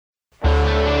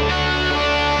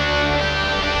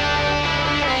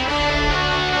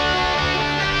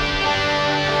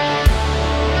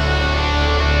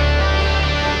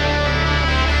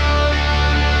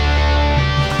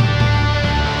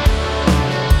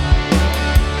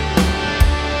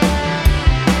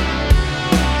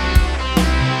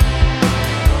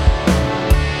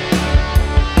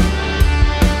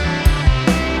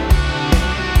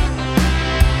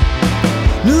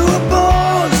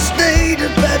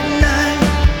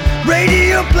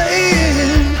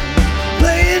radio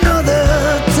playing all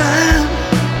the time.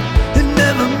 It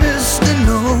never missed a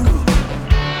note.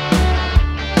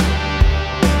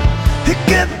 It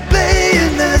kept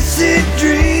playing that sick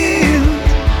dream.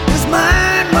 His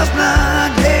mind was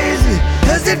not hazy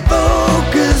as it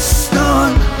focused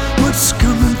on what's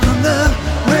coming from the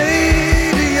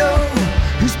radio.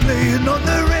 He's playing on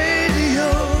the radio.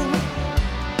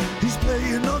 He's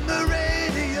playing on the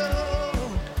radio.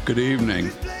 Good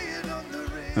evening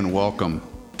and welcome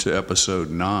to episode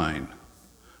 9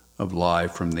 of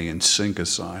Live from the InSync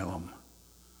Asylum.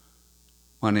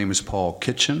 My name is Paul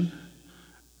Kitchen,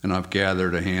 and I've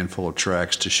gathered a handful of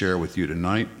tracks to share with you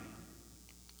tonight,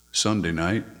 Sunday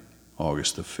night,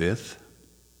 August the 5th,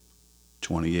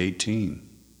 2018.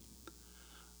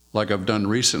 Like I've done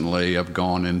recently, I've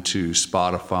gone into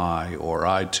Spotify or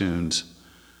iTunes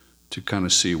to kind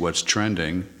of see what's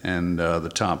trending, and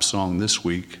the top song this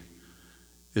week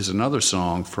is another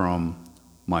song from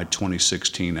my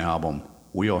 2016 album,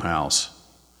 Wheelhouse,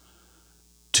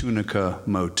 Tunica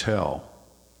Motel.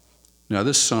 Now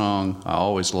this song I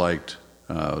always liked.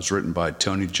 It was written by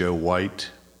Tony Joe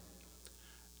White,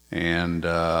 and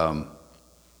to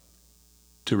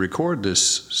record this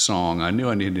song I knew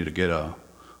I needed to get a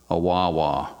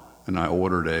wah-wah, and I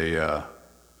ordered I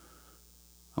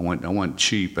went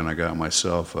cheap and I got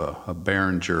myself a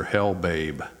Behringer Hell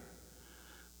Babe.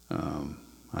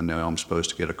 I know I'm supposed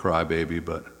to get a Crybaby,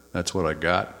 but that's what I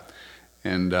got.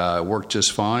 And it worked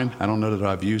just fine. I don't know that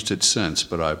I've used it since,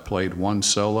 but I played one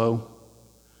solo.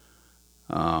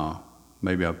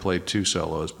 Maybe I've played 2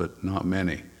 solos, but not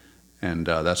many. And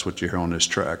that's what you hear on this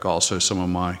track. Also some of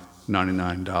my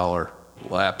 $99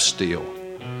 lap steel.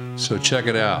 So check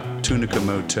it out, Tunica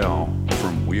Motel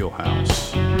from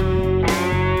Wheelhouse.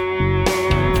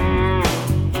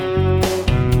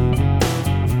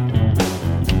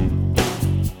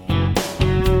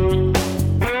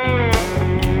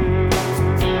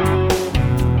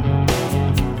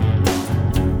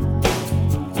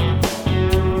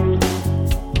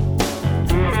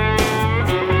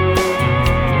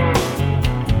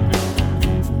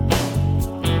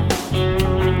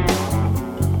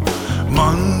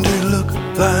 Monday looked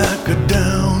like a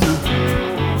downer.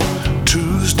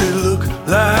 Tuesday looked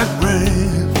like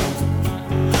rain.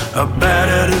 A bad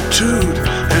attitude,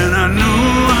 and I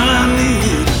knew I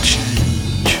needed a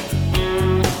change.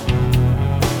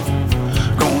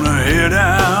 Gonna head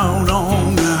out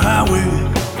on the highway,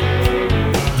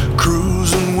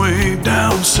 cruising way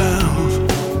down south.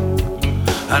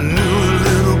 I knew a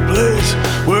little place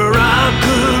where I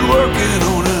could work it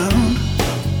on out.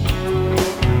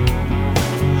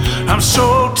 I'm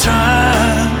so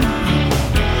tired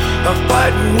of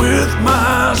fighting with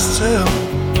myself.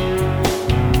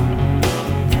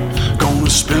 Gonna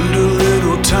spend a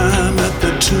little time at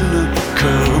the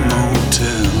Tunica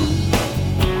Motel.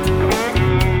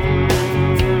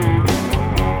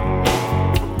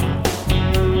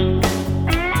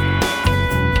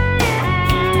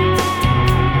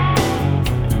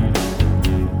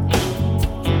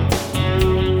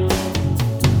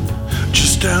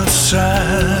 Just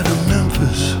outside of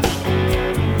Memphis,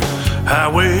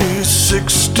 Highway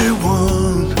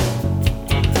 61,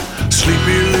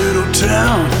 sleepy little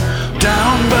town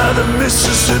down by the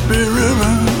Mississippi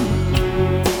River.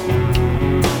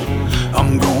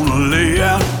 I'm gonna lay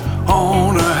out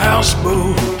on a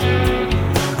houseboat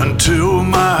until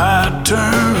my eye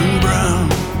turn brown.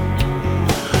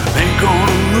 Ain't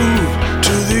gonna move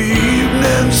till the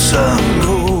evening sun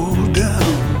goes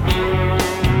down.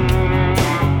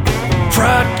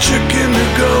 Fried chicken to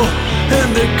go, and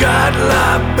they got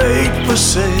live bait for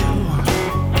sale.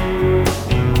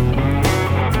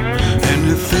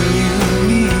 Anything you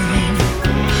need,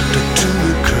 the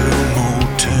Tunica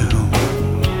Motel.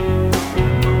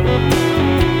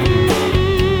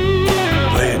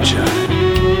 Play it, Johnny.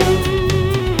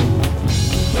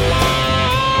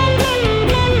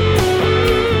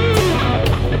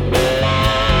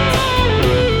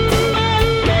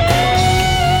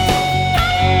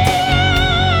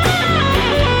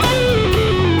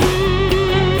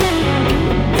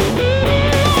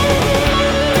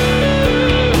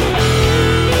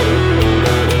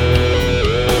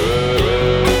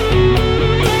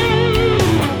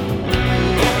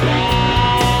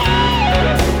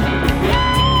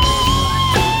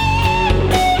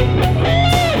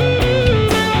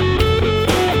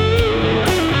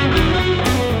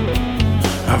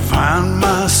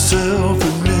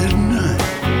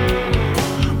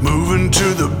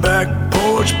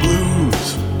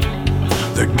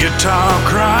 guitar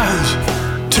cries,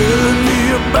 telling me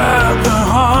about the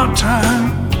hard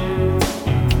time.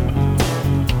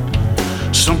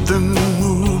 Something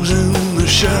moves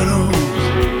shadows,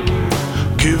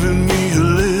 giving me a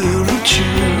little chill.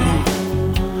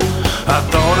 I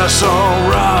thought I saw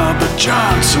Robert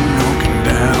Johnson walking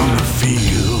down the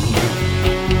field.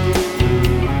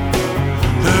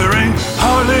 There ain't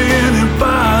hardly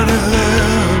anybody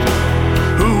left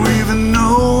who even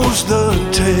knows the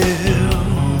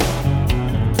tale.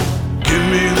 Give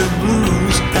me the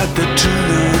blues at the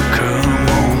Tunica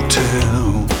Motel.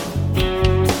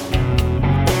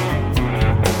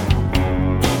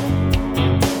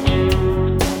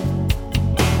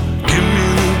 Give me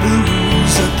the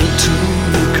blues at the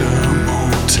Tunica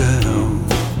Motel.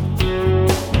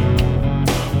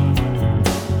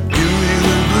 Give me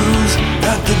the blues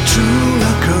at the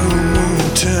Tunica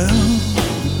Motel.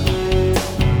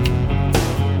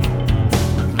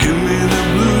 Give me the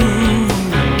blues.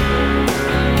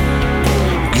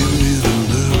 Give me the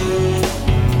blues.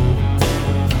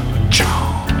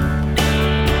 John.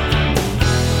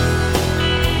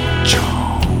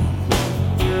 John.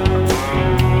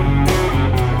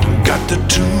 Got the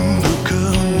Tunica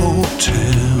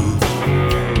Motel.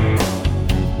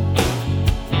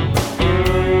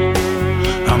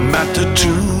 I'm at the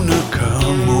Tunica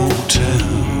Motel.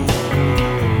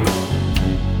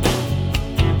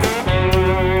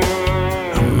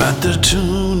 I'm at the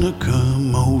Tunica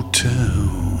Motel.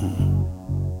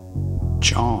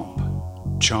 Chomp,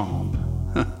 chomp.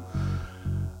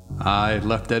 I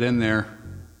left that in there.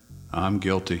 I'm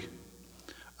guilty.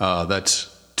 That's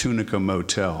Tunica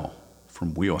Motel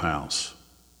from Wheelhouse,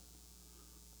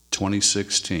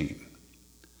 2016.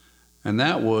 And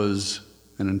that was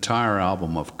an entire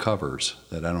album of covers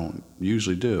that I don't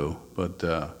usually do, but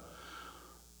the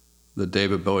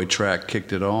David Bowie track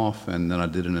kicked it off, and then I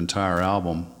did an entire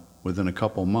album within a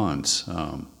couple months,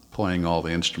 playing all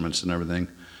the instruments and everything.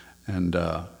 And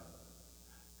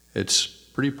it's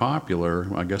pretty popular,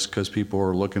 I guess, because people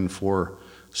are looking for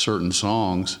certain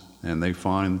songs and they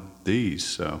find these,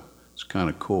 so it's kind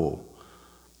of cool.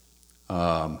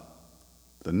 The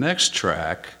next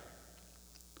track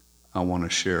I want to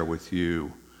share with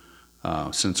you,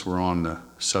 since we're on the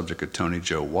subject of Tony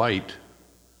Joe White,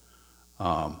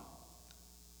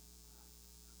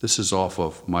 this is off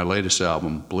of my latest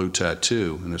album, Blue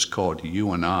Tattoo, and it's called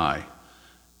You and I.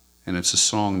 And it's a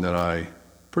song that I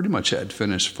pretty much had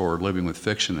finished for Living with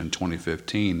Fiction in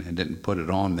 2015 and didn't put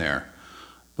it on there.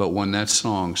 But when that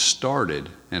song started,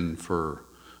 and for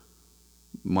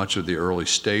much of the early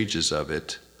stages of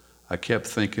it, I kept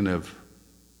thinking of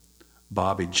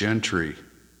Bobby Gentry,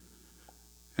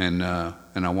 and I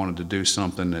wanted to do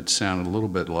something that sounded a little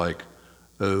bit like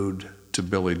Ode to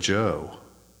Billy Joe,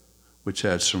 which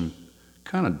had some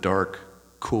kind of dark,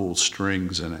 cool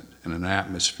strings in it and an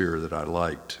atmosphere that I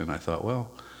liked. And I thought,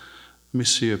 well, let me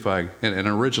see if and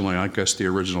originally, I guess the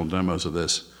original demos of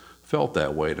this felt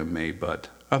that way to me, but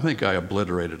I think I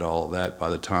obliterated all of that by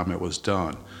the time it was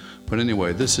done. But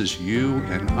anyway, this is You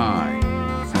and I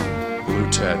from Blue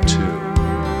Tattoo.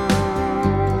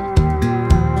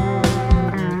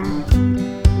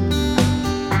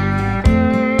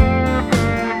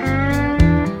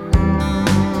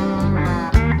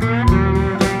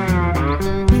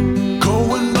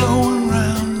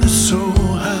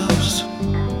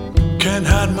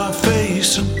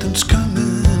 Something's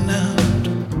coming out.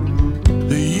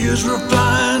 The years were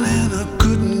flying and I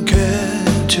couldn't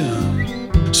catch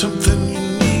up. Something you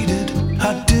needed,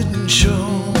 I didn't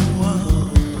show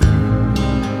up.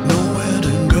 Nowhere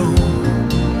to go,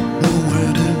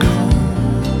 nowhere to go.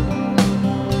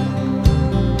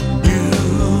 You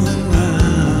and I,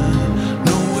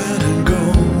 nowhere to go.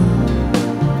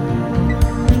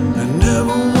 I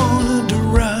never wanted to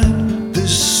write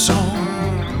this song.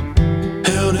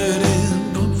 Held it in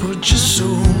just so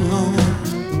long,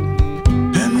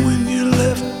 and when you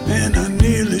left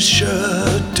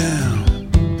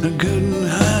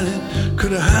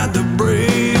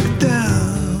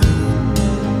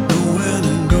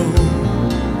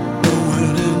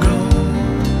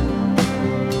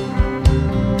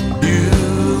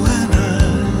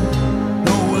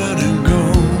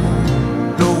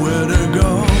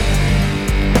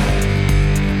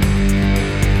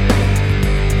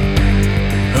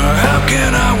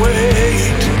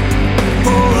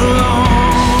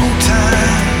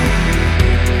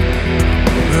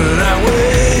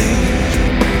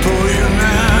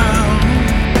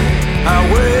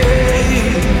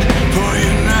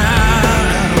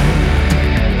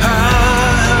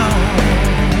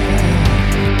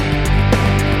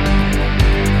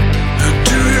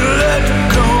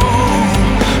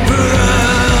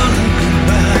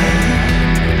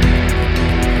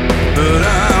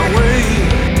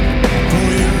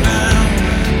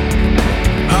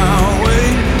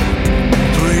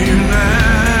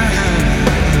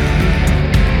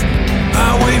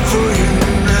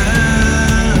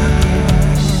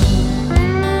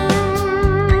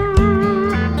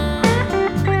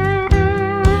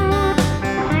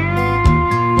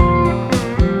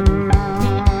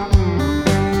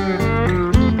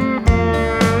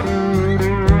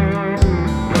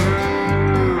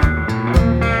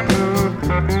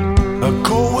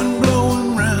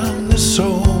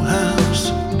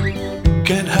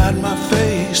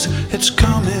it's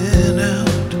coming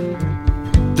out.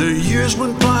 The years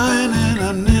went flying and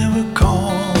I never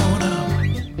caught up.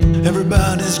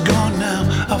 Everybody's gone now,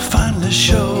 I finally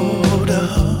showed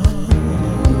up.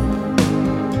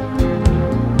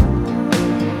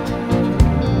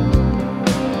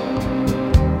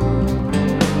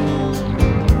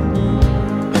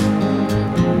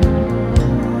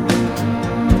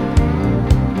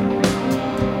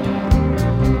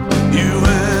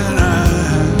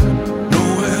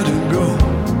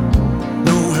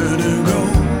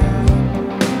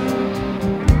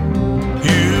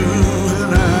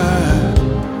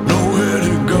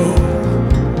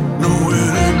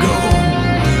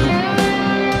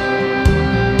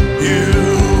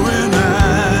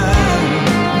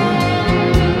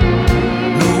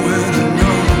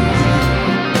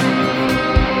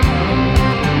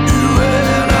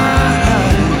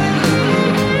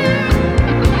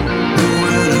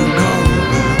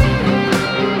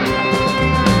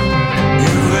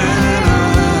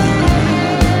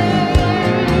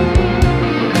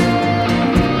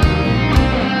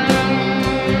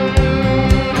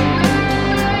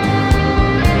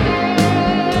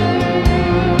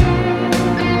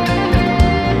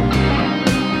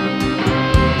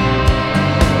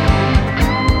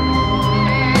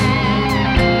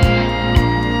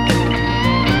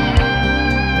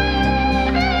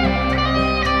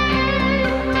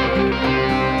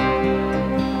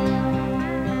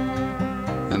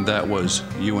 Was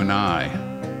You and I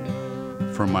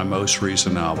from my most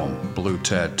recent album, Blue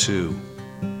Tattoo.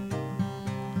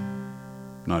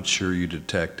 Not sure you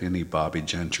detect any Bobby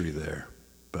Gentry there,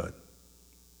 but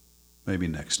maybe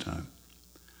next time.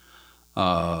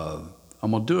 I'm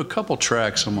going to do a couple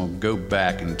tracks. I'm going to go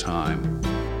back in time.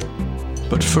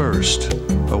 But first,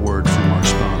 a word from our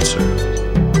sponsor.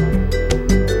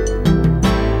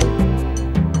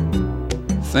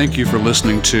 Thank you for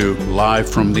listening to Live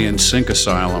from the InSync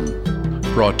Asylum,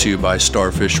 brought to you by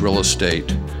Starfish Real Estate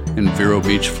in Vero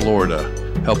Beach, Florida,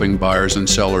 helping buyers and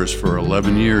sellers for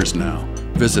 11 years now.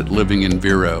 Visit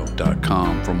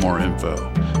livinginvero.com for more info,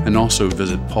 and also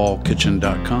visit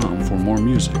paulkitchen.com for more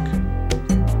music.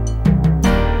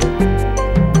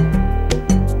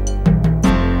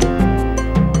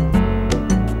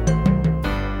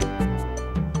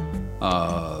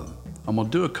 I'm going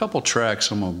to do a couple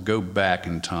tracks. I'm going to go back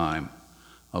in time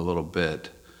a little bit.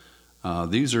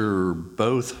 These are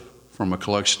both from a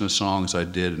collection of songs I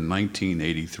did in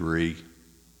 1983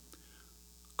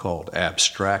 called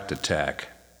Abstract Attack.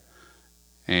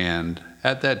 And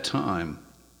at that time,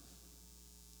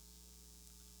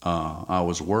 I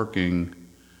was working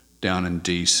down in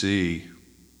D.C.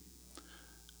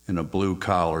 in a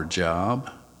blue-collar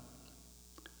job.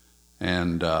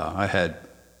 And I had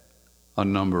a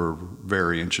number of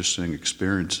very interesting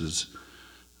experiences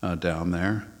down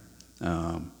there.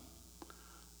 I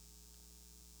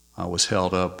was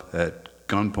held up at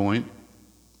gunpoint,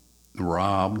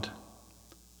 robbed.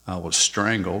 I was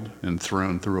strangled and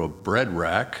thrown through a bread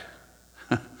rack.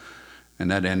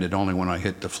 And that ended only when I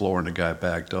hit the floor and the guy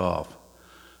backed off.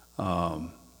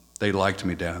 They liked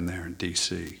me down there in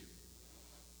D.C.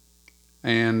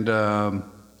 And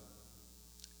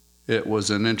it was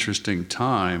an interesting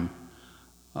time.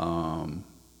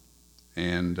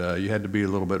 You had to be a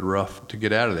little bit rough to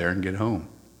get out of there and get home.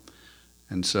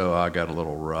 And so I got a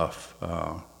little rough,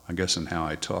 I guess, in how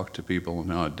I talked to people and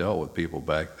how I dealt with people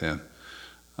back then.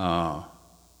 But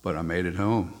I made it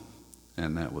home,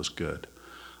 and that was good.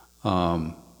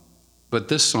 But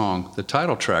this song, the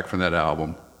title track from that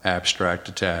album, Abstract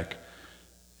Attack,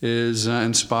 is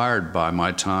inspired by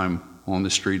my time on the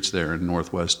streets there in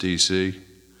Northwest D.C.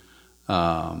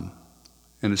 And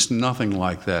it's nothing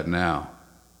like that now.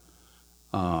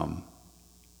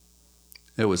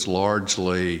 It was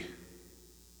largely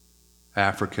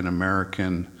African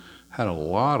American, had a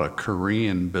lot of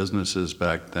Korean businesses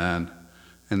back then.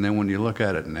 And then when you look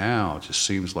at it now, it just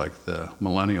seems like the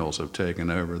millennials have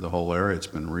taken over the whole area. It's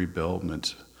been rebuilt, and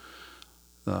it's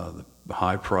the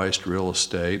high-priced real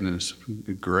estate, and it's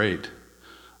great.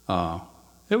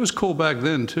 It was cool back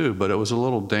then, too, but it was a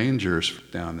little dangerous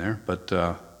down there. But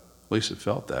at least it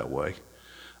felt that way.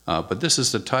 But this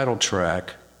is the title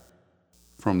track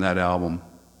from that album,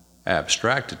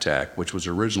 Abstract Attack, which was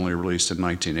originally released in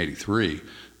 1983.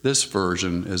 This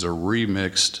version is a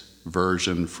remixed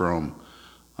version from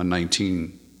a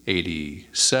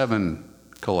 1987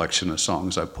 collection of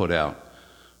songs I put out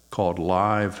called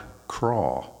Live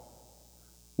Crawl,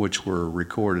 which were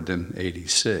recorded in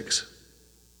 '86.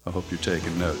 I hope you're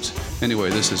taking notes. Anyway,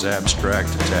 this is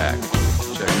Abstract Attack.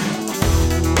 Check it out.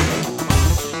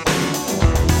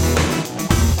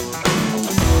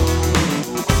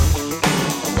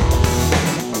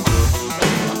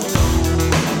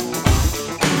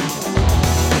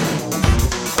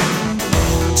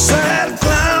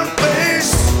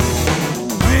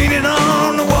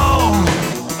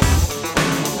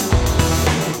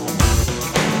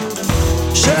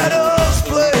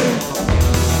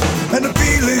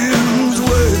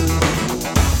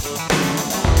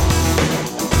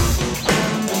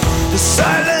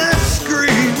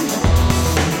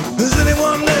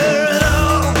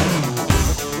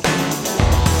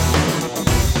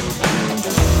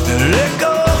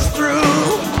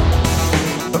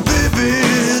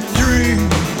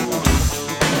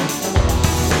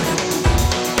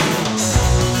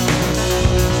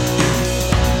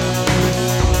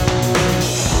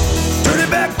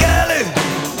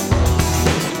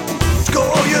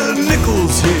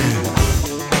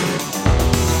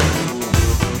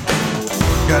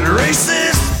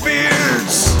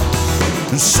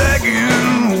 and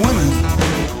sagging women.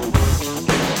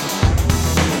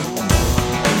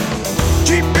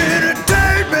 Cheap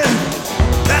entertainment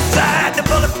outside the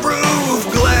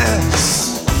bulletproof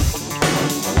glass.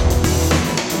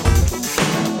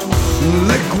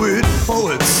 Liquid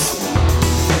poets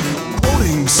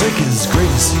quoting Seeker's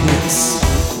greatest hits.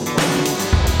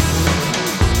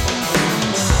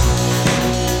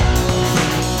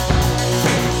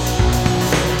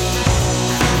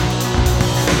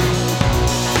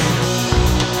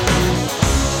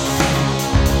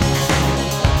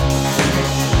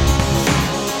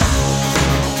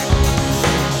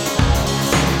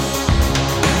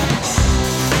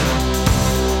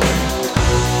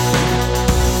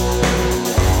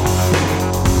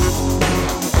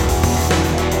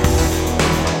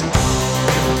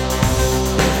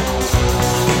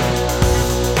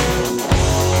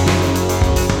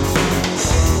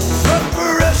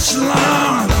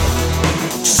 Asylum,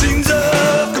 scenes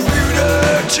of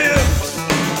computer chips,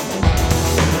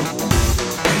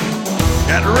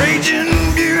 got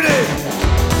raging beauty,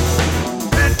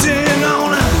 betting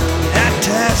on a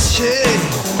attaché.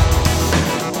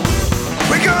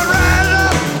 We could ride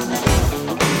up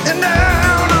and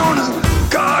down on a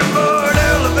cardboard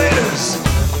elevators,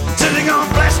 sitting on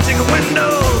plastic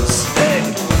windows.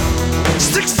 Hey,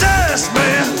 sticks to us,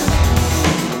 man.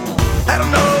 I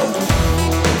don't know.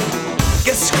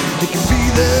 Guess it can be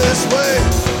this way.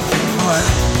 All right.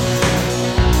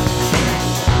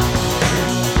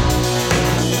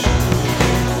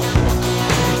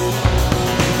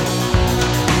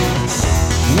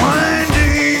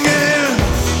 Winding in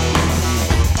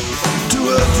to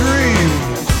a dream.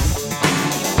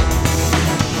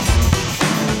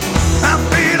 I'm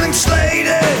feeling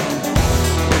slated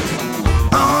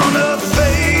on a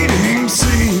fading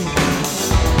scene.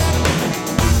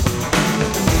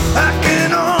 I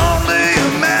can only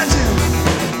imagine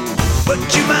what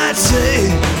you might say.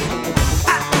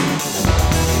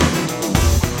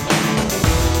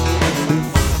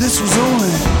 This was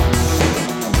only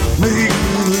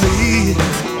make-believe.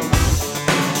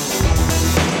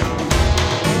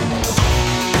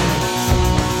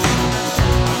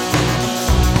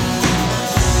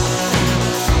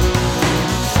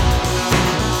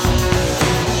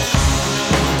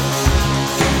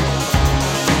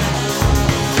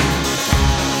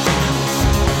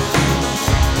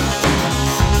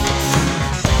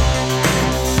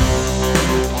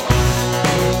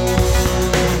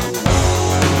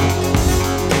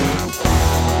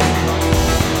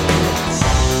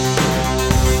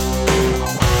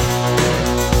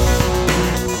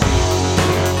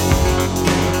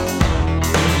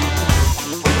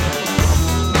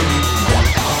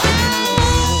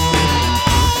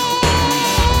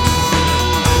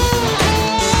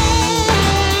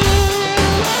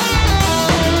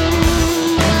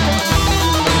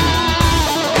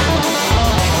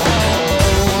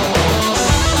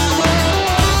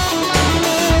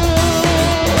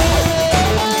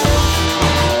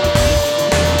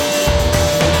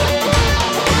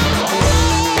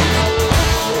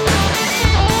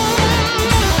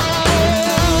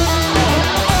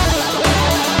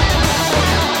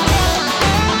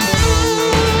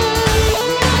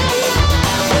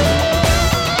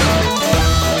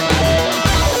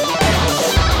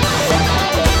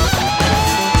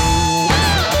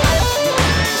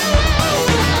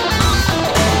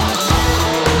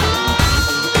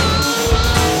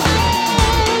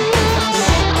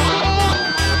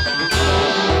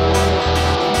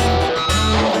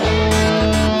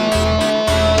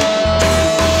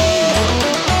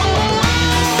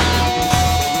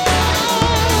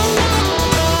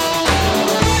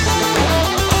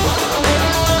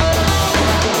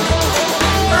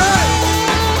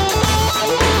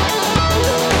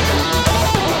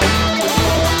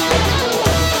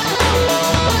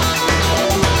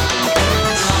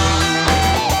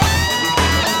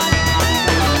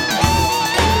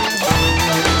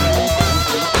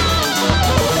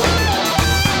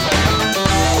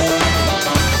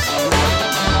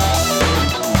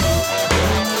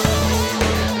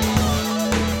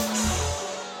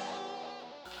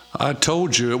 I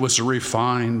told you it was a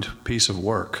refined piece of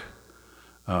work.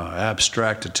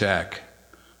 Abstract Attack,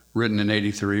 written in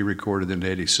 83, recorded in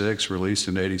 86, released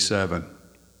in 87.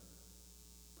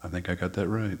 I think I got that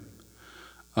right.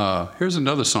 Here's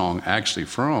another song actually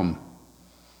from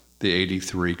the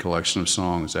 83 collection of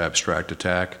songs, Abstract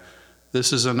Attack.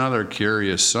 This is another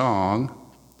curious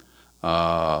song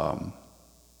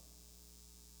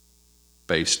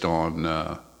based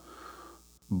on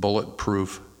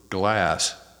bulletproof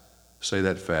glass. Say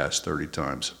that fast 30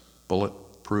 times.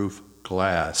 Bulletproof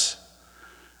glass.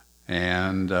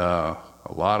 And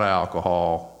a lot of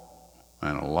alcohol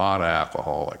and a lot of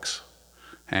alcoholics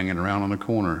hanging around on the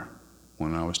corner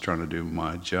when I was trying to do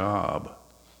my job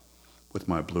with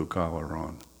my blue collar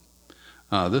on.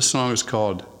 This song is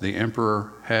called The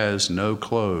Emperor Has No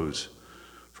Clothes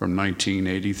from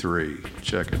 1983.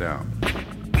 Check it out.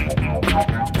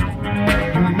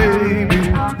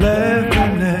 Maybe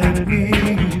laughing at me,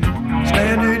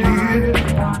 standing here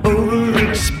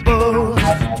overexposed.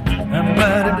 I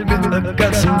might admit I've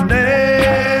got some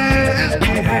nasty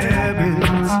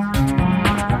habits.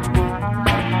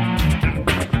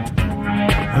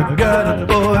 I got a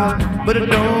boy, but I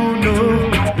don't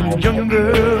know. Young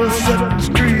girls set the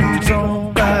streets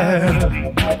on fire.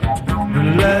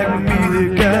 Like me,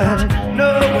 they got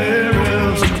nowhere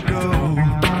else to go.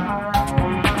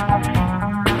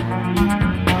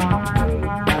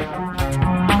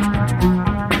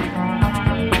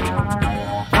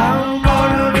 I'm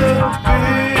part of the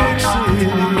big city.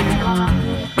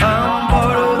 I'm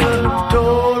part of the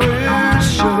tourist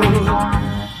show.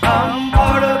 I'm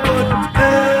part of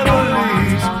whatever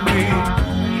leads me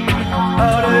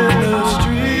out in the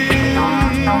street.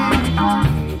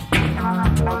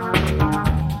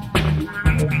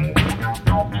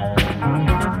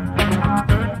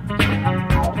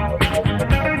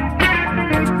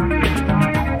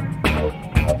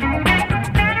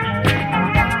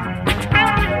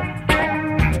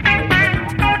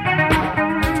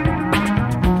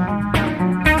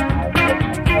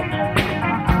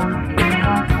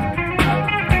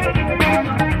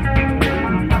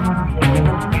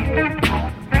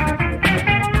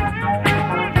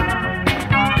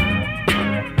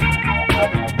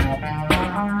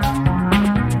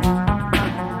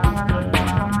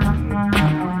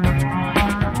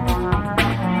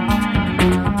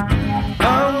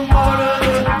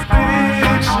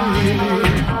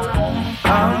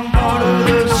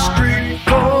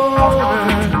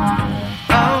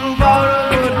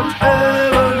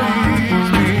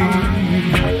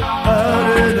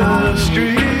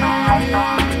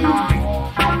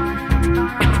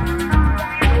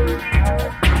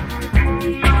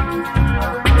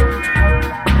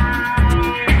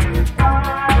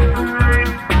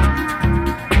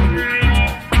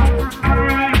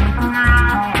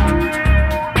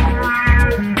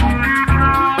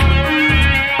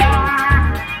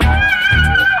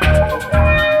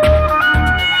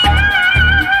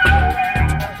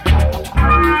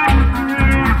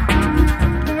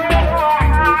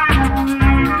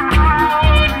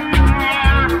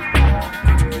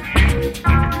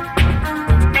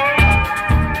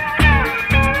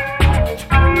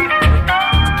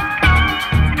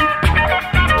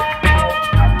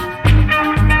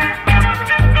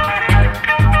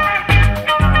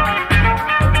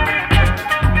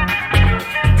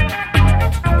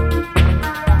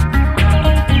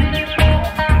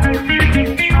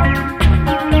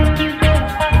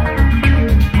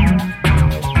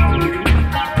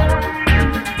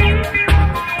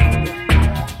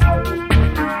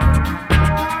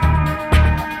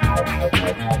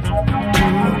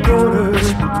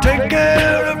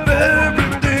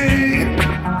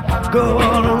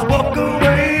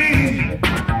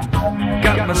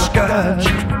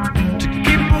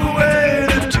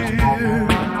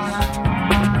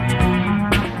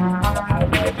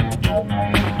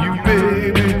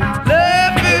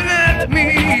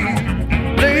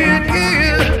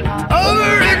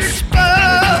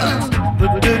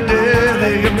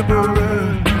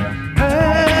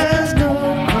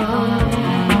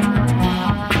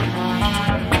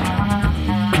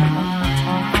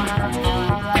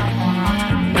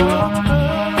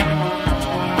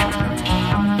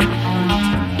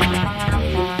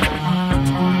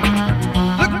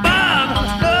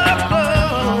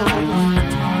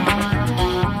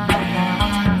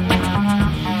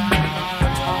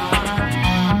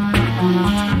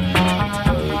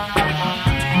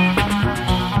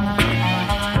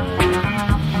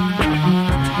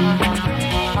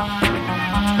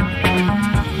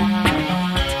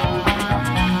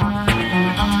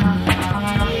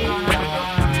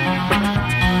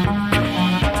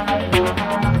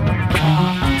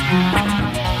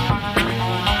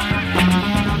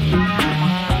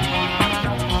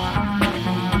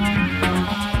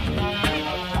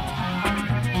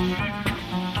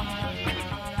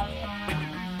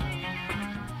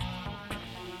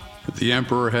 The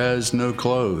Emperor Has No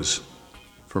Clothes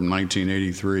from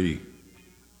 1983.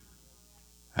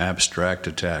 Abstract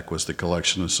Attack was the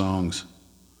collection of songs.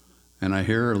 And I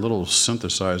hear a little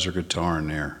synthesizer guitar in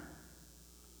there.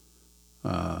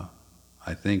 I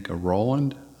think a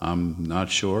Roland, I'm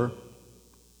not sure.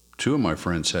 Two of my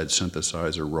friends had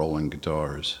synthesizer Roland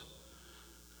guitars.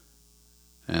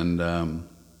 And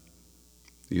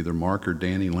either Mark or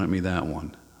Danny lent me that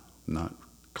one. I'm not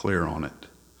clear on it.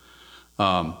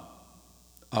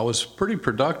 I was pretty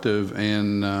productive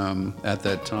and at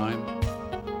that time.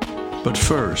 But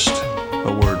first,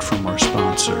 a word from our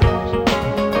sponsor.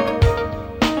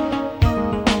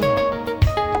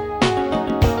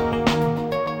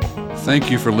 Thank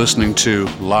you for listening to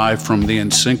Live from the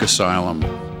InSync Asylum,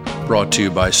 brought to you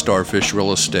by Starfish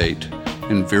Real Estate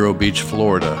in Vero Beach,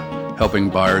 Florida, helping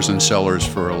buyers and sellers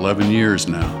for 11 years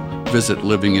now. Visit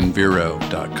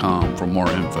livinginvero.com for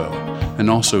more info, and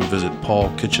also visit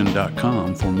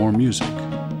paulkitchen.com for more music.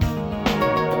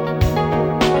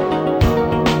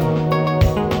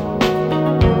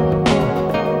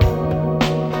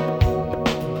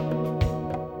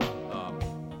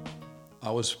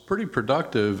 I was pretty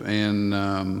productive and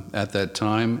at that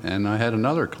time, and I had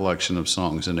another collection of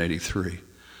songs in '83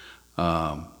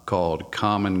 called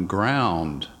Common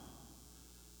Ground,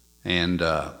 and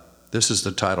this is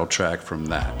the title track from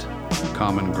that,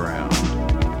 Common Ground.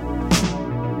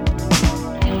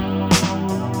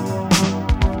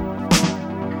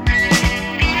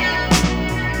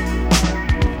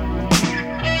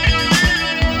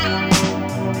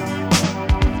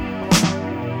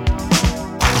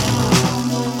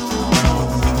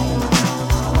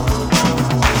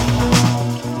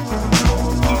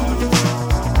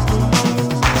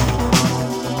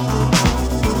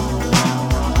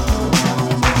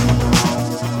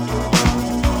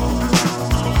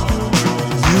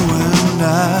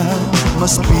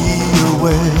 Must be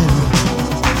aware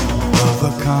of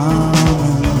a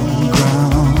common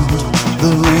ground, the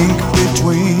link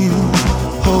between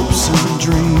hopes and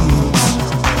dreams,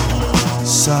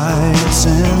 sights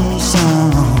and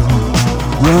sound,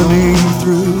 running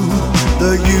through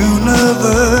the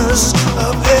universe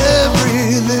of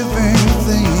every living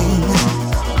thing,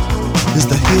 is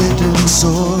the hidden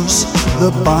source, the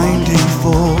binding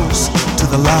force to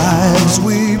the lives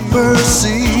we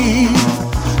perceive.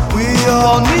 We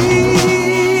all need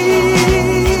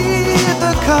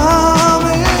the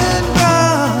common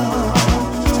ground.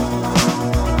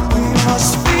 We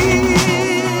must feel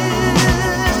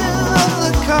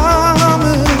the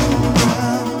common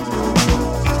ground.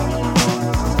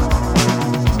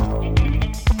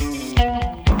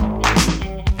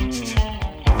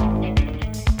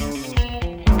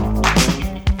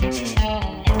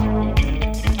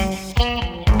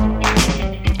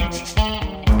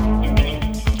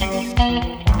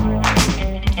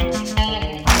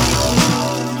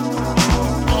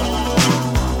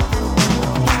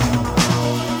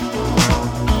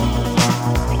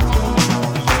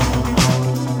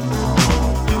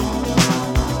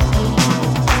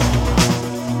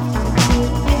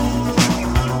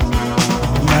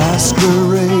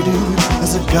 Masquerading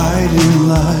as a guiding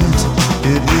light,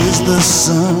 it is the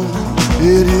sun,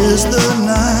 it is the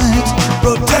night,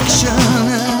 protection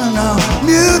in our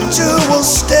mutual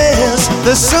stares.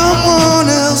 There's someone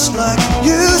else like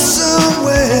you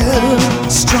somewhere,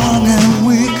 strong and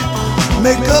weak,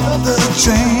 make up the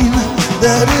chain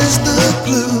that is the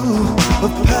glue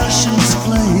of passion's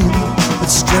flame,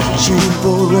 that's stretching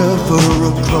forever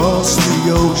across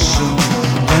the ocean,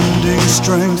 lending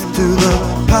strength to the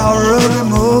power of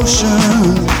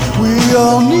emotion. We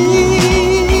all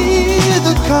need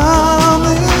the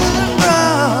common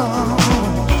ground,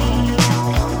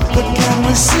 but can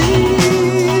we see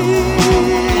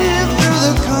through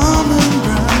the common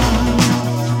ground?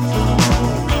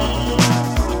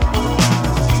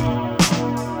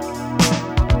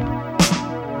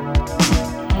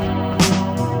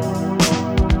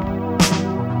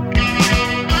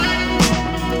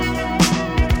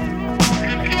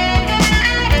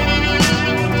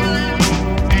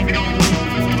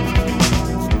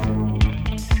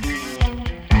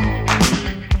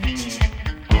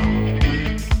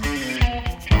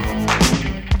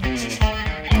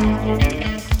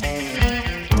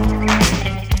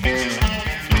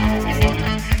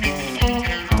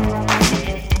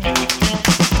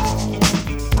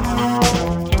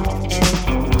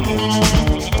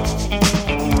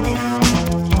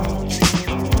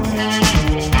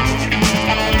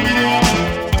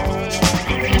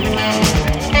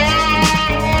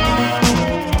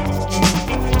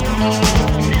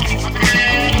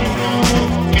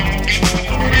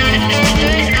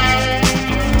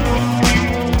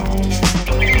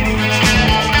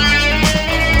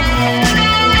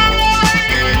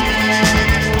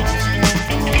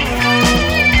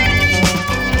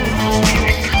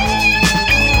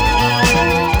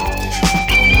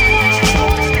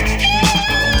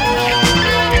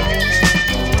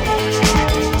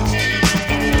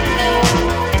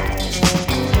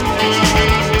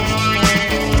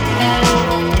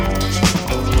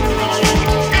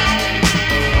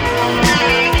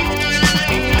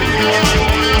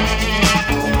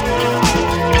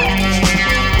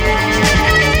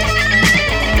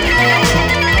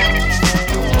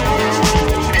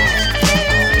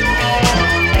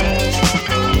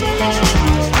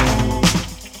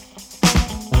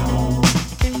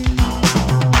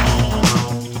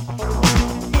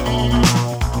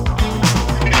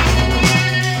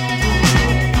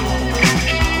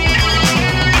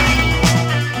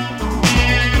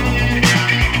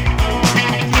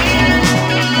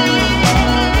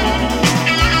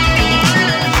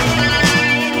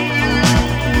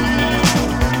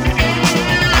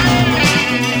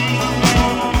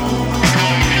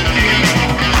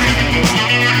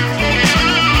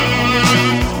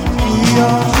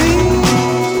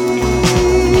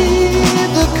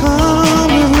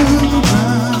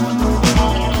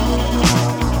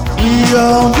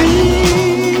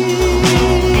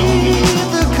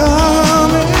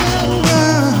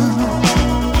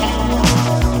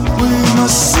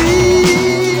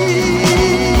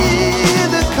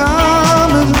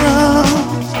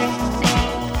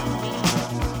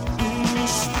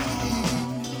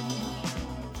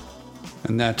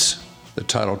 And that's the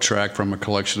title track from a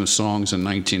collection of songs in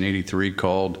 1983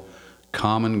 called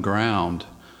Common Ground.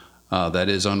 That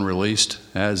is unreleased,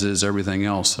 as is everything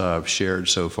else I've shared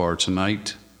so far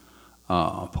tonight,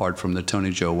 apart from the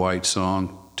Tony Joe White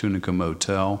song, Tunica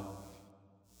Motel.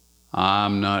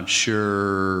 I'm not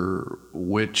sure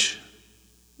which,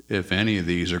 if any of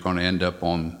these, are going to end up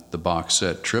on the box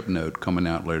set Trip Note coming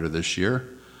out later this year,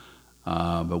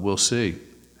 but we'll see.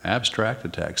 Abstract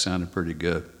Attack sounded pretty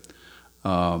good.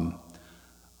 I'm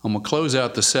going to close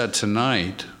out the set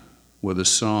tonight with a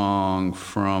song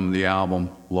from the album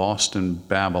Lost in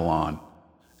Babylon.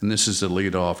 And this is the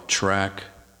lead-off track.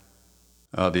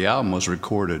 The album was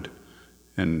recorded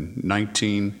in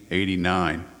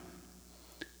 1989.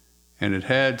 And it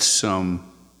had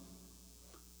some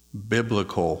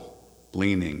biblical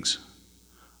leanings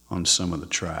on some of the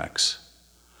tracks.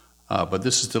 But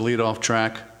this is the lead-off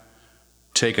track,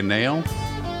 Take a Nail.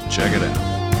 Check it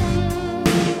out.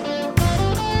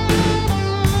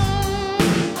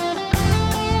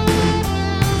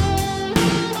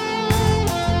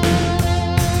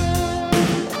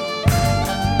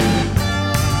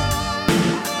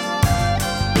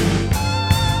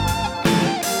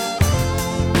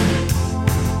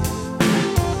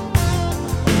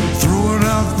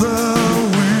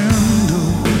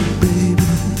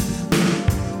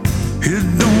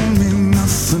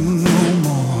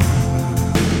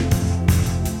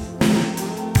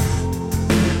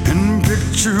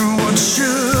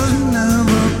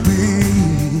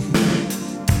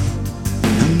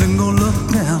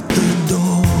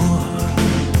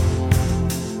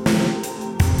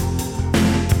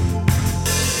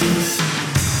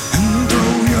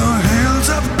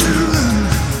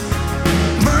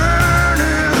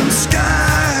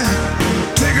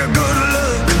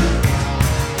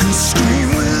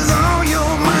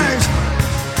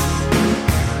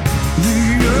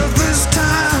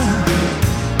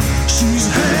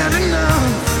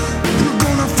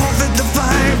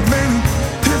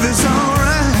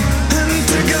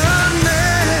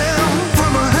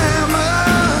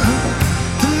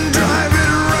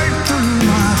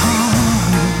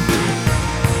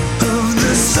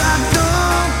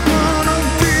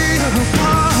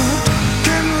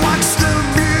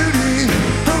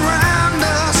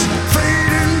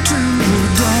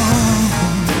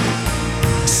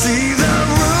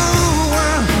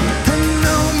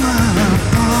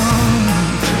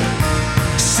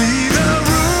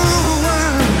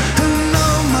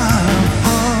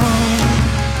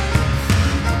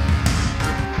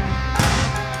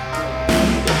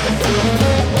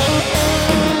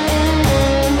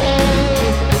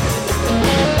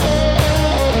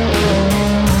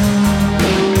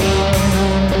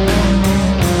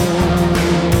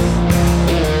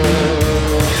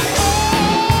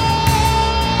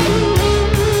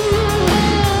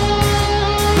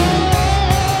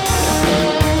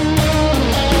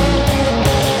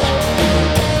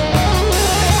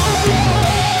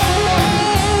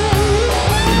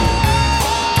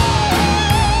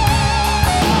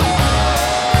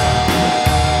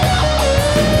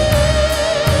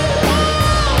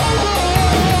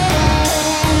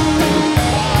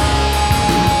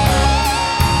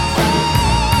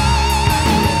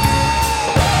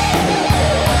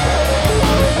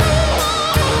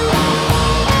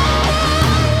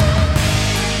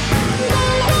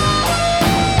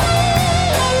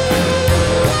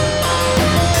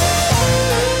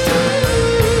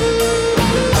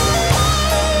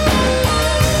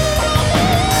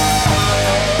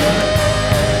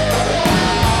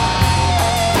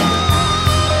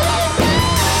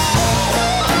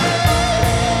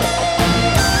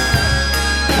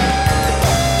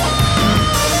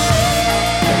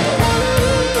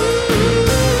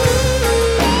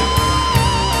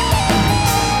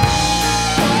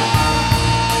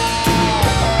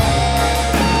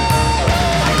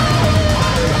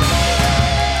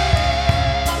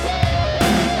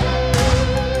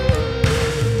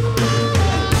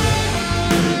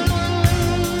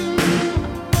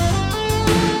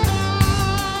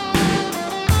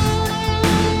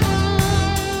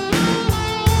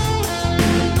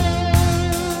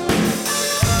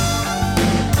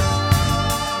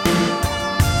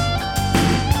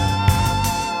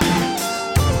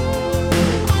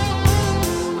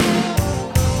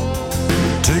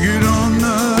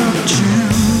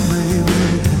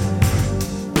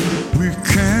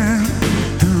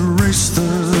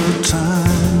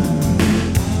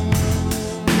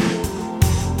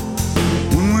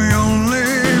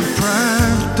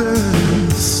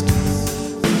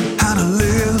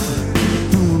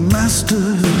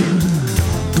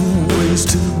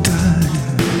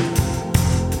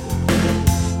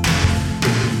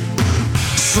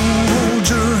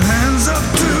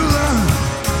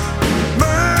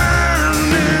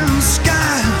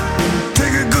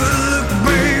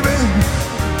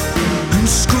 and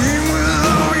scream with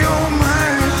all your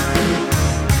might.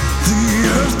 The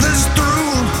earth is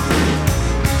through.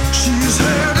 She's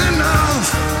had enough.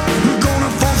 We're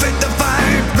gonna forfeit the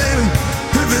fight, baby.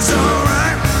 If it's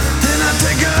alright, then I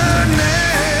take a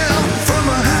nail from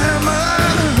a hammer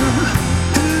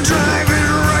and drive it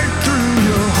right through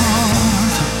your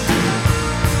heart.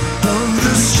 Of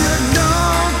this you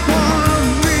don't wanna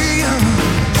be a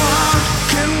part.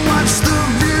 Can watch the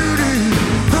beauty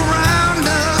around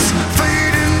us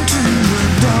fade into the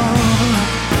dark.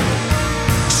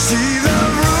 See the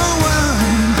ruin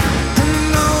and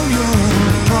know you're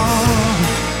part.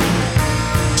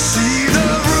 See the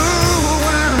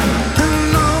ruin and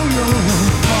know you're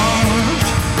part.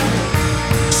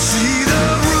 See the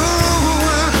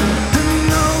ruin and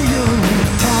know you're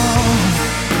part.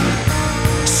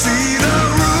 See the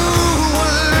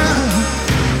ruin.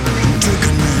 Take a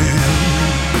nail.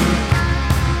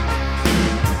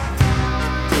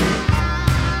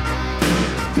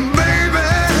 Baby, take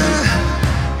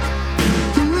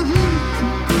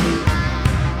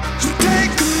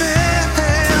a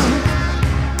nail.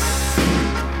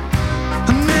 A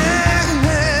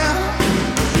nail.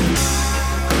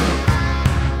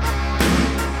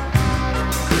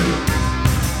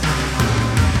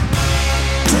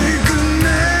 Take a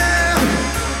nail.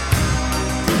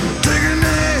 Take a nail.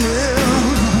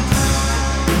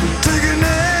 Take a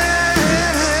nail.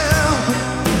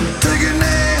 Take a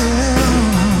nail.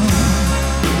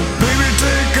 Baby,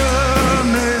 take a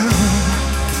nail.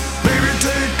 Baby,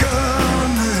 take a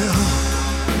nail.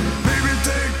 Baby,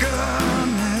 take a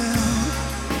nail.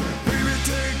 Baby,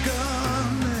 take a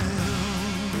nail.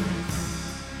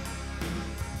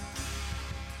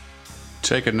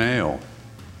 Take a Nail.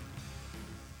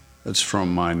 That's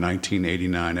from my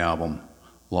 1989 album,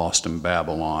 Lost in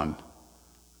Babylon.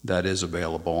 That is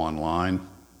available online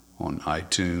on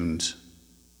iTunes,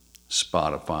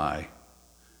 Spotify,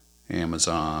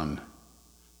 Amazon,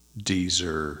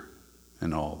 Deezer,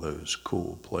 and all those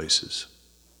cool places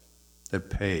that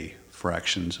pay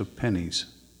fractions of pennies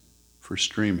for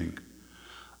streaming.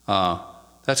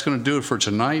 That's going to do it for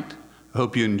tonight. I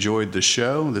hope you enjoyed the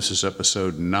show. This is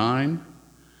episode 9.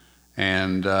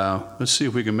 And let's see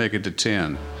if we can make it to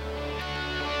 10.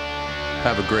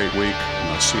 Have a great week, and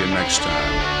I'll see you next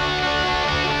time.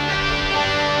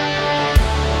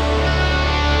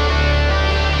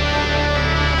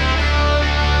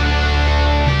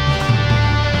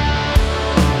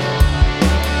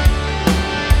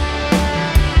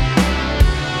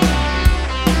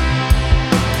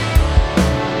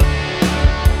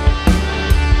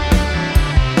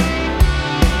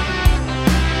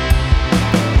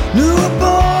 Knew a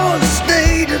boy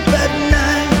stayed up at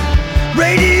night,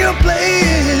 radio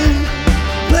playing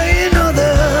all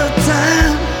the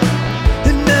time.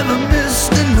 He never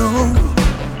missed a note.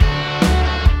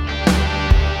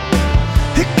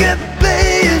 He kept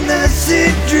playing that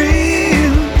sick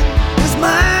dream. His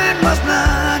mind was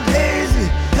not hazy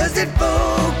as it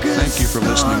focused. Thank you for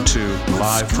listening to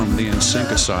Live from the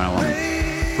InSync Asylum,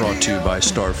 brought to you by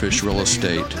Starfish Real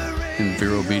Estate in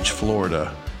Vero Beach,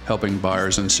 Florida, helping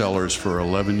buyers and sellers for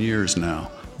 11 years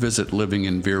now. Visit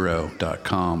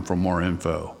livinginvero.com for more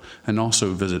info, and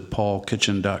also visit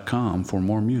paulkitchen.com for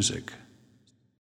more music.